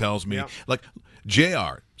everyone tells me. Yep. Like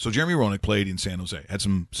JR. So Jeremy Roenick played in San Jose. Had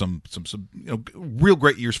some real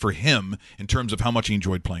great years for him in terms of how much he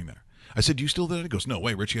enjoyed playing there. I said, "Do you still there?" He goes, "No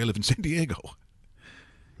way, Richie. I live in San Diego."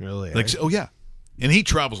 Really? Like, oh yeah. And he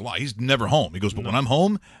travels a lot. He's never home. He goes, but when I'm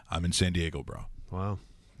home, I'm in San Diego, bro. Wow.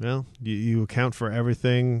 Well, you account for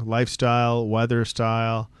everything: lifestyle, weather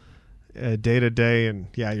style, day to day, and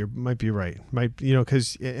yeah, you might be right.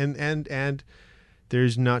 Because and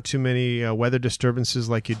there's not too many weather disturbances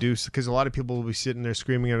like you do, because a lot of people will be sitting there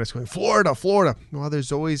screaming at us, going, "Florida, Florida." Well,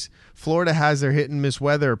 there's always Florida has their hit and miss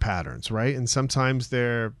weather patterns, right? And sometimes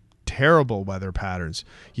they're terrible weather patterns.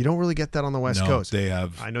 You don't really get that on the West Coast. They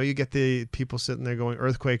have. I know you get the people sitting there going,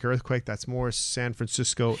 earthquake. That's more San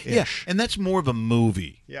Francisco-ish. Yeah, and that's more of a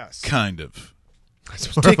movie. Yes. Kind of.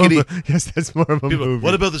 That's more of a movie.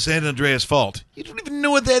 What about the San Andreas Fault? You don't even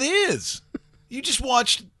know what that is. You just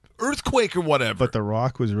watched Earthquake or whatever. But The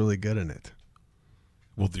Rock was really good in it.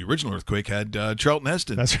 Well, the original Earthquake had Charlton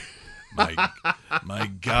Heston. That's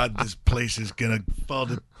My God, this place is going to fall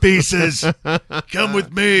to pieces. Come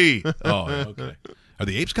with me. Oh, okay. Are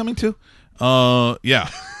the apes coming too? Yeah.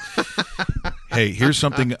 Hey, here's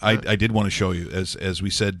something I did want to show you. As we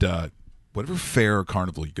said, whatever fair or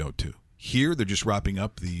carnival you go to, here they're just wrapping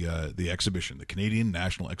up the exhibition, the Canadian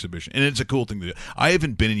National Exhibition, and it's a cool thing to do. I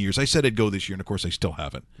haven't been in years. I said I'd go this year, and of course I still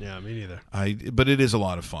haven't. Yeah, me neither. But it is a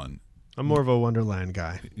lot of fun. I'm more of a Wonderland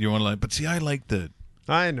guy. You want to, but see, I like the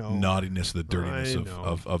naughtiness, the dirtiness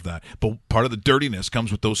of that. But part of the dirtiness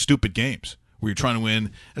comes with those stupid games where you're trying to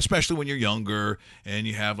win, especially when you're younger and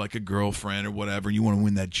you have like a girlfriend or whatever, and you want to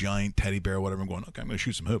win that giant teddy bear or whatever. I'm going, okay, I'm going to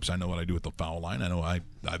shoot some hoops. I know what I do at the foul line. I know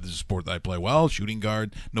this is a sport that I play well. Shooting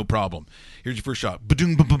guard, no problem. Here's your first shot.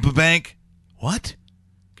 Ba-doom, ba-bank. What?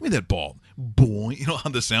 Give me that ball. Boing. You know how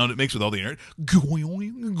the sound it makes with all the air?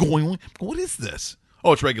 Going, going. What is this?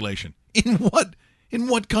 Oh, it's regulation. In what? In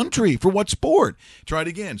what country? For what sport? Try it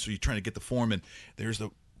again. So you're trying to get the form, and there's the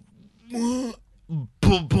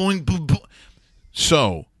boing.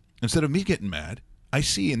 So instead of me getting mad, I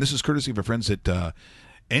see, and this is courtesy of our friends at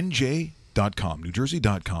NJ.com,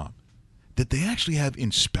 NewJersey.com, that they actually have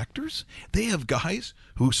inspectors. They have guys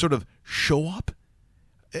who sort of show up,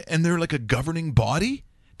 and they're like a governing body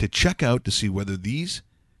to check out to see whether these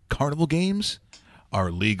carnival games are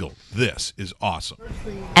legal. This is awesome.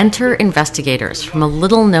 Enter investigators from a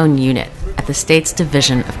little-known unit at the state's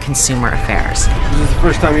Division of Consumer Affairs. This is the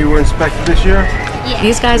first time you were inspected this year? Yeah.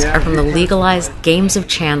 These guys are from the legalized Games of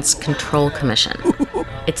Chance Control Commission.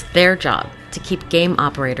 It's their job to keep game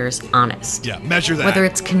operators honest. Yeah, measure that. Whether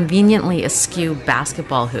it's conveniently askew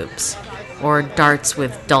basketball hoops or darts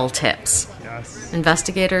with dull tips. Yes.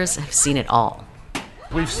 Investigators have seen it all.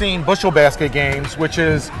 We've seen bushel basket games, which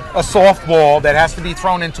is a softball that has to be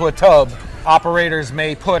thrown into a tub. Operators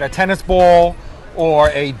may put a tennis ball or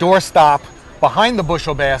a doorstop behind the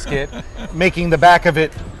bushel basket, making the back of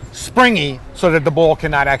it springy so that the ball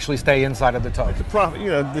cannot actually stay inside of the tub.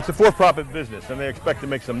 It's a for-profit business, and they expect to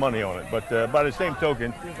make some money on it. But by the same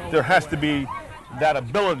token, there has to be that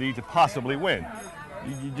ability to possibly win.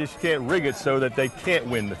 You just can't rig it so that they can't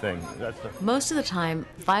win the thing. Most of the time,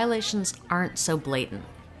 violations aren't so blatant.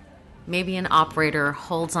 Maybe an operator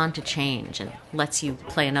holds on to change and lets you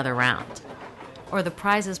play another round. Or the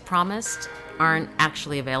prizes promised aren't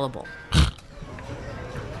actually available.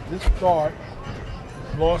 This dart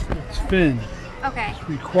lost its fin. Okay. It's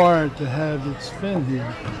required to have its fin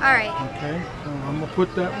here. All right. Okay, so I'm going to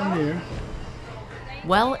put that one here.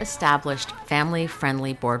 Well-established,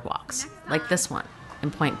 family-friendly boardwalks, like this one in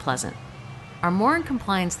Point Pleasant, are more in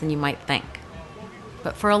compliance than you might think.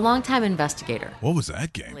 But for a long-time investigator, what was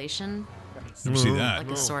that game? Violation Never see that. like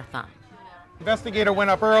a sore thumb. Investigator went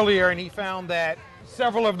up earlier and he found that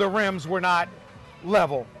several of the rims were not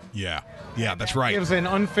level. Yeah, that's right. It gives an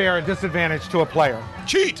unfair disadvantage to a player.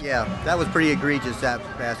 Cheat! Yeah, that was pretty egregious, that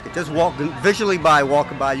basket. Just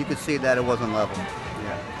walking by, you could see that it wasn't level.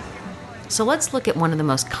 Yeah. So let's look at one of the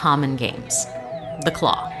most common games, the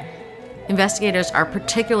claw. Investigators are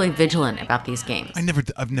particularly vigilant about these games. I've never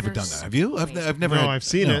done that. Have you? I've never. No, I've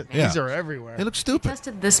seen it. Yeah. These are everywhere. They look stupid. We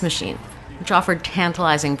tested this machine, which offered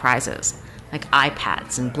tantalizing prizes, like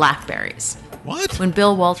iPads and Blackberries. What? When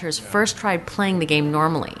Bill Walters first tried playing the game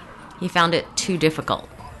normally, he found it too difficult.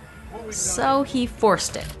 So he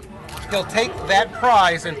forced it. He'll take that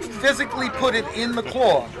prize and physically put it in the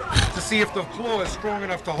claw to see if the claw is strong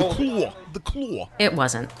enough to hold it. The claw. It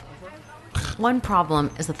wasn't. One problem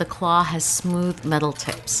is that the claw has smooth metal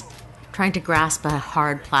tips, trying to grasp a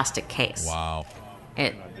hard plastic case. Wow.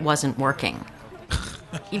 It wasn't working.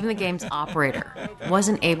 Even the game's operator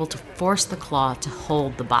wasn't able to force the claw to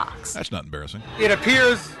hold the box. That's not embarrassing. It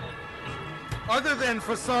appears, other than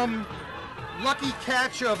for some lucky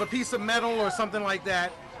catch of a piece of metal or something like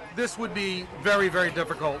that, this would be very, very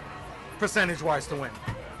difficult percentage-wise to win.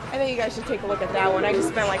 I think you guys should take a look at that one. I just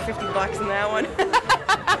spent like $50 in that one.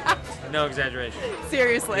 No exaggeration.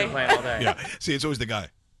 Seriously. Playing all day. Yeah. See, it's always the guy.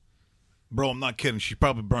 Bro, I'm not kidding. She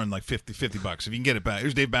probably burned like $50 if you can get it back.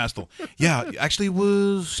 Here's Dave Bastel. Yeah, actually it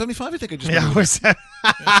was 75. I think I just. Yeah,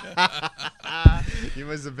 you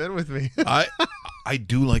must have been with me. I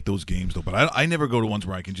do like those games though, but I never go to ones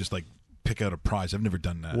where I can just like pick out a prize. I've never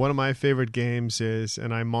done that. One of my favorite games is,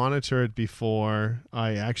 and I monitor it before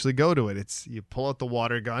I actually go to it. It's you pull out the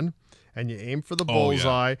water gun and you aim for the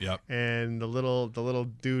bullseye, and the little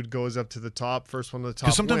dude goes up to the top. First one to the top.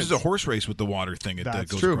 Because sometimes wins. it's a horse race with the water thing.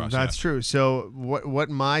 That's goes true. Across, That's true. So what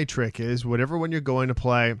my trick is, whatever one you're going to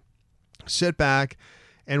play, sit back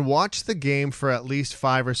and watch the game for at least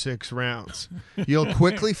 5 or 6 rounds. You'll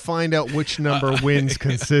quickly find out which number wins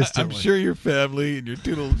consistently. I'm sure your family and your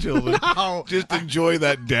 2 little children just enjoy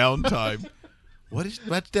that downtime.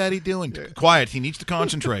 What's Daddy doing? Quiet. He needs to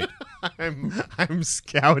concentrate. I'm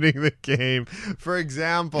scouting the game. For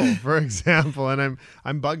example, and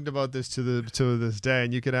I'm bugged about this to this day,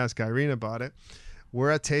 and you could ask Irene about it.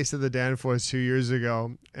 We're at Taste of the Danforth 2 years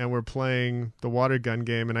ago, and we're playing the water gun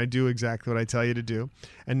game, and I do exactly what I tell you to do.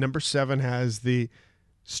 And number 7 has the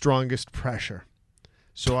strongest pressure.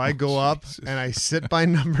 So I go up and I sit by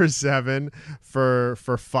number 7 for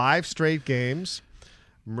 5 straight games.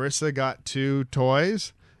 Marissa got 2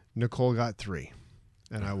 toys. Nicole got 3.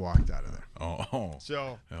 And I walked out of there. Oh.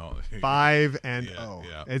 So 5-0.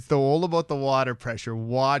 Yeah. It's all about the water pressure.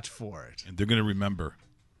 Watch for it. And they're going to remember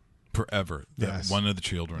forever that one of the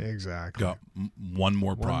children got one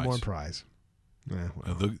more prize. One more prize. Yeah,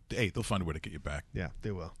 well. They'll find a way to get you back. Yeah,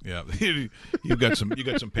 they will. Yeah, you got some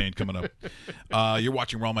pain coming up. You're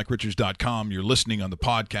watching rawmickrichards.com. You're listening on the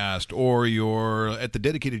podcast, or you're at the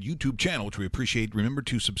dedicated YouTube channel, which we appreciate. Remember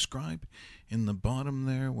to subscribe in the bottom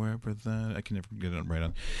there, wherever that I can never get it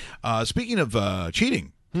right on. Speaking of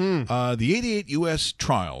cheating. The 88 U.S.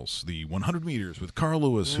 trials, the 100 meters with Carl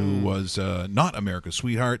Lewis, who was not America's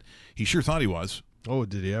sweetheart. He sure thought he was. Oh,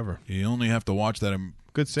 did he ever? You only have to watch that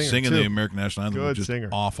good singer, singing too. the American National Anthem, which is singer.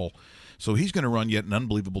 awful. So he's going to run yet an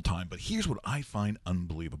unbelievable time. But here's what I find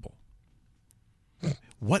unbelievable.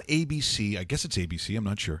 What ABC, I guess it's ABC, I'm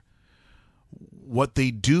not sure, what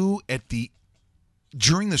they do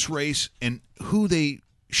during this race and who they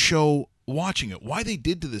show watching it. Why they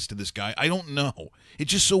did this to this guy, I don't know.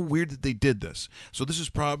 It's just so weird that they did this. So this is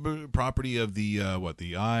property of the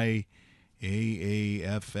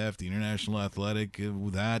IAAFF, the International Athletic,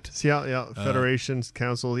 Federations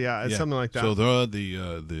Council, it's something like that. So the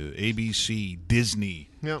ABC, Disney,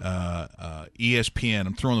 ESPN.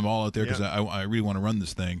 I'm throwing them all out there because I really want to run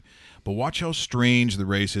this thing. But watch how strange the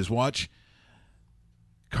race is. Watch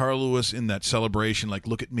Carl Lewis in that celebration, like,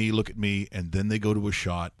 look at me, and then they go to a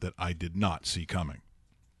shot that I did not see coming.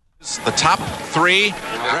 The top 3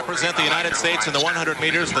 represent the United States in the 100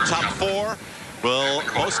 meters. The top 4 will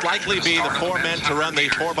most likely be the 4 men to run the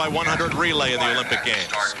 4x100 relay in the Olympic Games.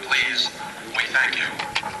 Please, we thank you.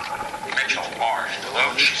 Mitchell, Marsh,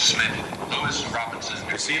 Loach, Smith, Lewis, Robinson.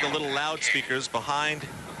 You see the little loudspeakers behind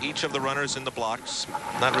each of the runners in the blocks.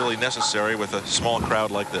 Not really necessary with a small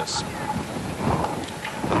crowd like this.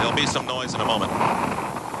 But there'll be some noise in a moment.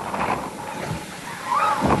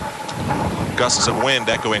 Gusts of wind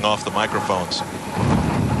echoing off the microphones.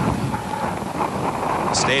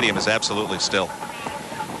 The stadium is absolutely still.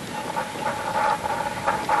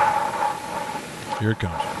 Here it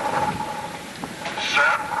comes.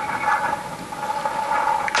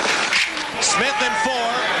 Smith in 4,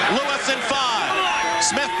 Lewis in 5.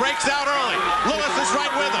 Smith breaks out early. Lewis is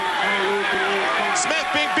right with him. Smith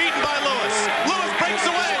being beaten by Lewis. Lewis breaks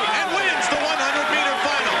away and wins the 100-meter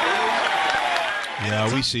final.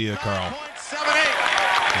 Yeah, we see you, Carl.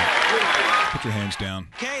 7-8. Put your hands down.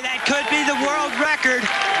 Okay, that could be the world record.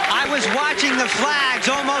 I was watching the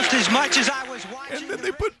flags almost as much as I was watching. And then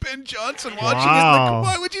they put Ben Johnson watching Wow. it.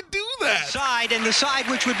 Why would you do that? The side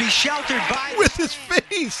which would be sheltered by with his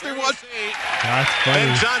face. They're watching. That's funny.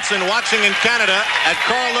 Ben Johnson watching in Canada at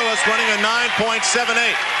Carl Lewis running a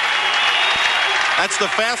 9.78. That's the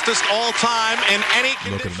fastest all time in any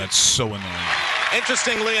condition. Look at him. That's so annoying.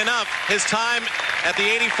 Interestingly enough, his time at the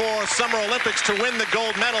 84 Summer Olympics to win the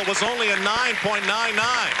gold medal was only a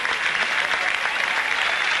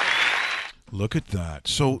 9.99. Look at that.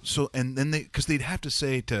 So, and then because they'd have to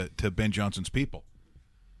say to Ben Johnson's people,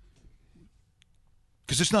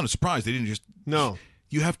 because it's not a surprise. They didn't just. No.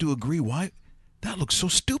 You have to agree. Why? That looks so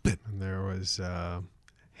stupid. And there was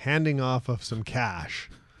handing off of some cash.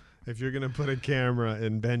 If you're going to put a camera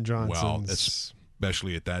in Ben Johnson's... Well,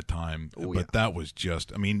 especially at that time. Oh, but that was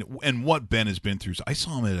just, I mean, and what Ben has been through. I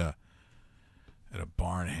saw him at a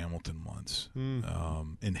bar in Hamilton once,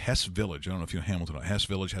 in Hess Village. I don't know if you know Hamilton. Hess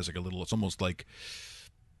Village has like a little, it's almost like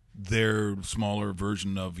their smaller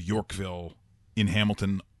version of Yorkville in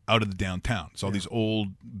Hamilton out of the downtown. So all these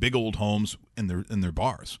big old homes in their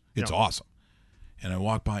bars. It's awesome. And I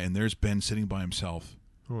walked by, and there's Ben sitting by himself.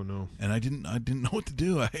 Oh no! And I didn't know what to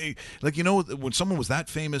do. When someone was that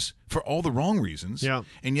famous for all the wrong reasons,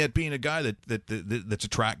 and yet being a guy that's a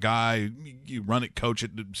track guy, you run it, coach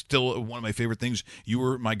it. Still one of my favorite things. You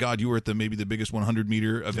were at maybe the biggest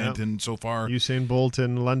 100-meter event in so far. Usain Bolt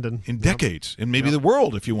in London in decades, and maybe the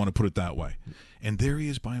world, if you want to put it that way. And there he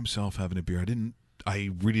is by himself having a beer. I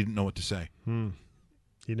really didn't know what to say. You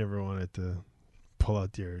never wanted to pull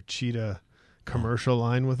out your cheetah commercial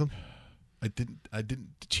line with him. I didn't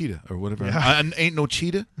cheetah or whatever. Yeah. I ain't no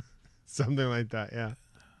cheetah. Something like that, yeah.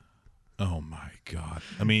 Oh my God!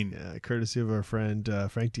 I mean, courtesy of our friend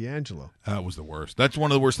Frank D'Angelo. That was the worst. That's one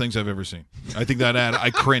of the worst things I've ever seen. I think that ad, I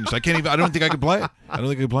cringed. I don't think I could play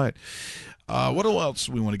it. What else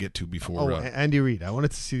we want to get to before? Andy Reid. I wanted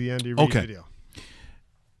to see the Andy Reid video.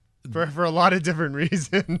 For a lot of different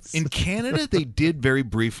reasons. In Canada, they did very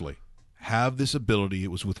briefly have this ability. It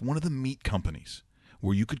was with one of the meat companies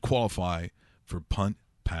where you could qualify for punt,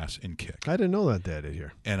 pass, and kick. I didn't know that they had it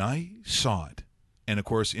here. And I saw it. And, of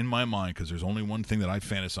course, in my mind, because there's only one thing that I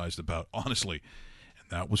fantasized about, honestly, and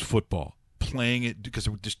that was football. Playing it because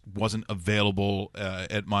it just wasn't available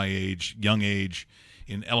at my young age,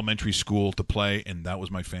 in elementary school to play, and that was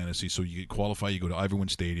my fantasy. So you qualify, you go to Ivor Wynne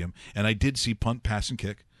Stadium. And I did see punt, pass, and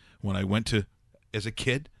kick when I went to, as a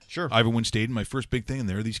kid, Ivor Wynne Stadium, my first big thing, and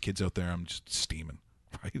there are these kids out there. I'm just steaming,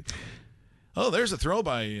 right? Oh, there's a throw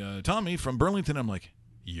by Tommy from Burlington. I'm like,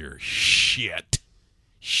 you're shit.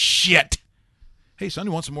 Hey, son,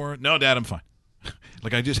 you want some more? No, Dad, I'm fine.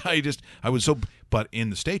 I was so, but in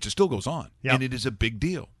the States, it still goes on. Yep. And it is a big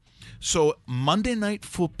deal. So Monday Night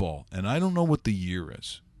Football, and I don't know what the year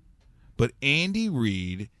is, but Andy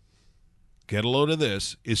Reid, get a load of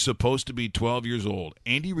this, is supposed to be 12 years old.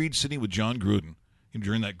 Andy Reid sitting with John Gruden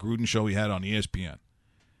during that Gruden show he had on ESPN.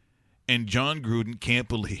 And John Gruden can't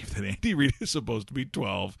believe that Andy Reid is supposed to be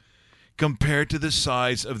 12 compared to the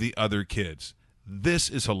size of the other kids. This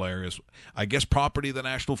is hilarious. I guess property of the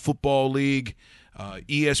National Football League,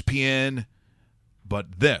 ESPN,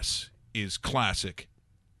 but this is classic,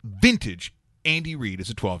 vintage Andy Reid as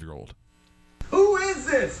a 12-year-old. Who is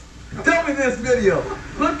this? Tell me this video.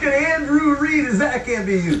 Look at Andrew Reid. That can't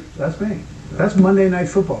be you. That's me. That's Monday Night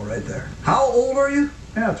Football right there. How old are you?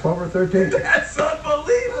 Yeah, 12 or 13. That's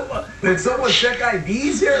unbelievable. Did someone check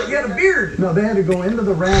IDs here? You had a beard. No, they had to go into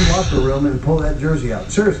the Ram locker room and pull that jersey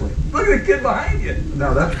out. Seriously. Look at the kid behind you.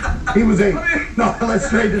 No, he was 8. No, let's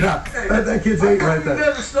straighten it up. That kid's 8 right there. We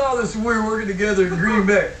never saw this when we were working together in Green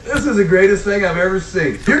Bay. This is the greatest thing I've ever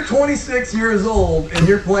seen. You're 26 years old and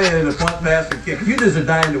you're playing in a punt, pass, and kick. You just are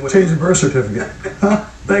dying to win. Change the birth certificate. Huh?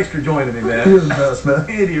 Thanks for joining me, man. You're the best, man.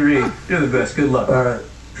 Andy Reid, you're the best. Good luck. All right.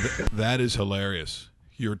 That is hilarious.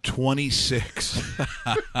 You're 26.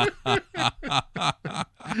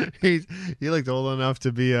 He looked old enough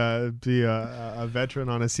to be a veteran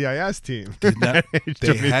on a CIS team.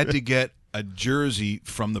 They had to get a jersey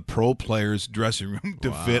from the pro players' dressing room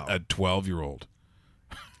to fit a 12-year-old.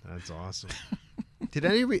 That's awesome. Did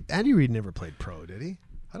Andy Reid never played pro? Did he?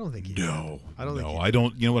 I don't think he did. I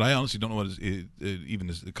don't. You know what? I honestly don't know what even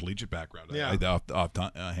his collegiate background. Yeah. Off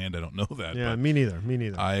hand, I don't know that. Yeah, but me neither.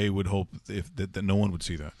 I would hope that no one would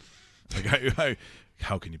see that. Like,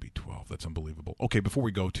 how can you be 12? That's unbelievable. Okay, before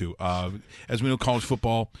we go to, as we know, college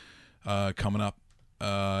football coming up.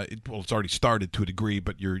 It's already started to a degree,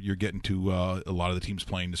 but you're getting to a lot of the teams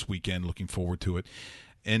playing this weekend. Looking forward to it,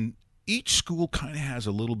 and each school kind of has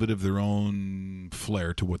a little bit of their own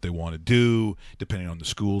flair to what they want to do, depending on the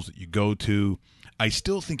schools that you go to. I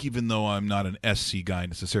still think, even though I'm not an SC guy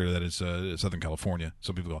necessarily, that is Southern California.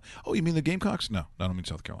 Some people go, oh, you mean the Gamecocks? No, I don't mean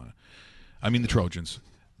South Carolina. I mean the Trojans.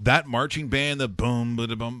 That marching band, the boom,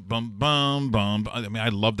 bum, bum, bum, bum. I mean, I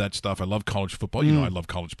love that stuff. I love college football. You know, I love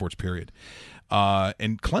college sports, period.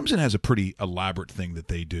 And Clemson has a pretty elaborate thing that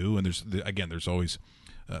they do. And there's always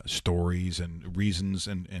stories and reasons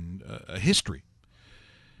and a history.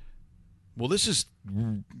 Well, this is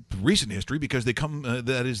recent history because they come.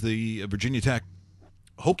 That is the Virginia Tech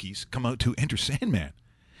Hokies come out to enter Sandman,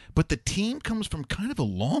 but the team comes from kind of a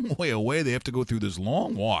long way away. They have to go through this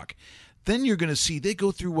long walk. Then you're going to see they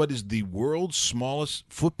go through what is the world's smallest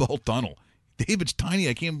football tunnel David's tiny.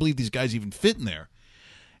 I can't believe these guys even fit in there.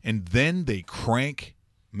 And then they crank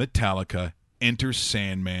Metallica, Enter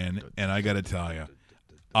Sandman, and I got to tell you,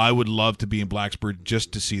 I would love to be in Blacksburg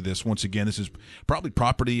just to see this. Once again, this is probably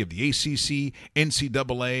property of the ACC,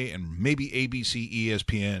 NCAA, and maybe ABC,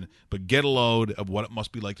 ESPN, but get a load of what it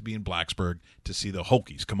must be like to be in Blacksburg to see the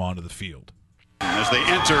Hokies come onto the field. As they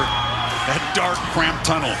enter that dark, cramped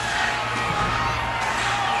tunnel.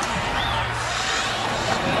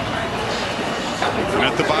 And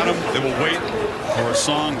at the bottom, they will wait for a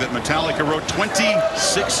song that Metallica wrote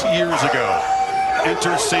 26 years ago.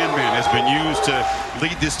 Enter Sandman has been used to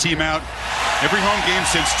lead this team out every home game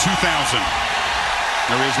since 2000.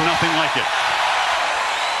 There is nothing like it.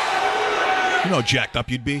 You know how jacked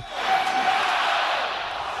up you'd be?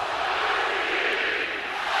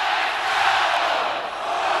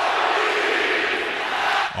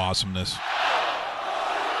 Awesomeness.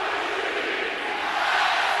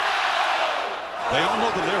 They all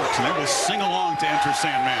know the lyrics, and they will sing along to Enter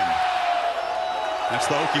Sandman. That's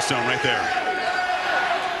the Hokie Stone right there.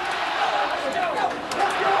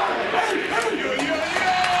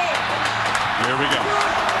 Here we go.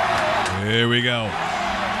 Here we go.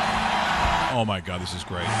 Oh, my God, this is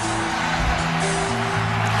great.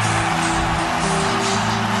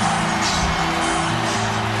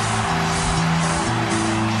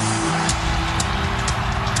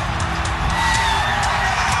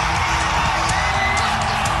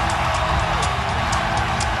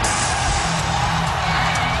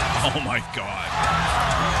 Oh, my God.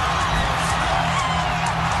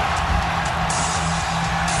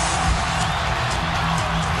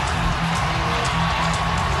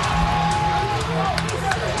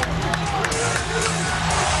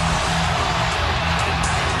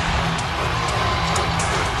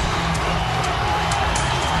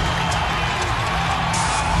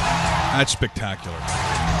 That's spectacular.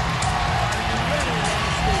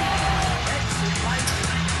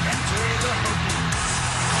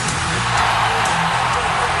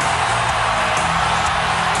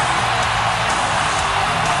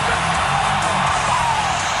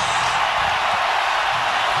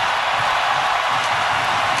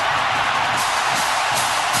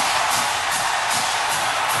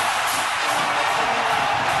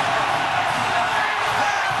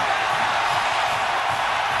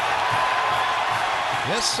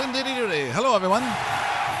 Yes, indeed. Hello, everyone.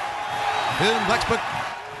 Here in Blacksburg,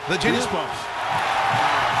 Virginia.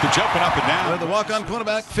 They're jumping up and down. The walk-on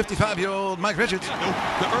cornerback, 55-year-old Mike Richards. The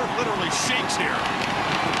earth literally shakes here.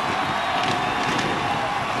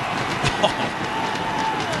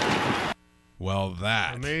 Well,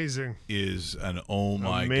 that amazing is an oh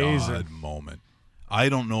my God moment. I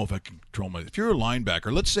don't know if I can control my. If you're a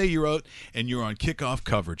linebacker, let's say you're out and you're on kickoff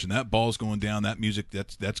coverage, and that ball's going down, that music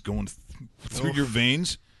that's going through your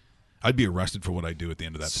veins. I'd be arrested for what I do at the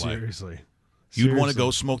end of that play. Seriously. You'd want to go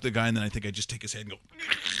smoke the guy, and then I think I'd just take his head and go,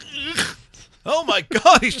 oh, my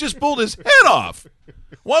God, he's just pulled his head off.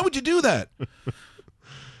 Why would you do that?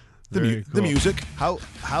 The music.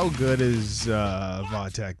 How good is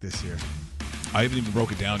Vatek this year? I haven't even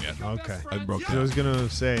broke it down yet. Okay. I haven't broke it down. I was going to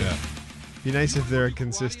say, be nice if they're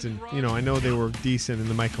consistent. You know, I know they were decent in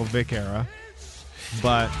the Michael Vick era,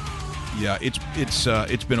 but... Yeah, it's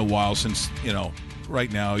been a while since, you know,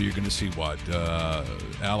 right now you're going to see what?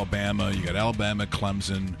 Alabama. You got Alabama,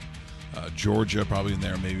 Clemson, Georgia probably in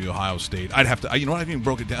there, maybe Ohio State. I'd have to, you know what, I haven't even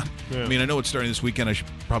broke it down. Yeah. I mean, I know it's starting this weekend. I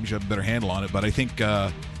probably should have a better handle on it, but I think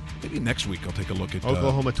maybe next week I'll take a look at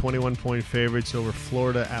Oklahoma 21-point favorites over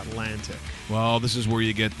Florida Atlantic. Well, this is where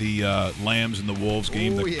you get the Lambs and the Wolves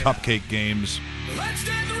game, cupcake games. Let's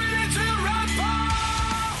get ready to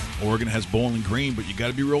Oregon has Bowling Green, but you got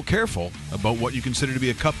to be real careful about what you consider to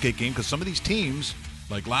be a cupcake game because some of these teams,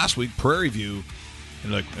 like last week, Prairie View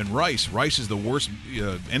and Rice is the worst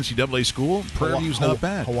NCAA school. Prairie View's not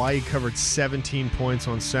bad. Hawaii covered 17 points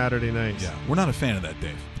on Saturday night. Yeah, we're not a fan of that,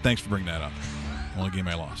 Dave. But thanks for bringing that up. Only game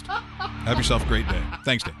I lost. Have yourself a great day.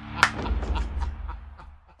 Thanks, Dave.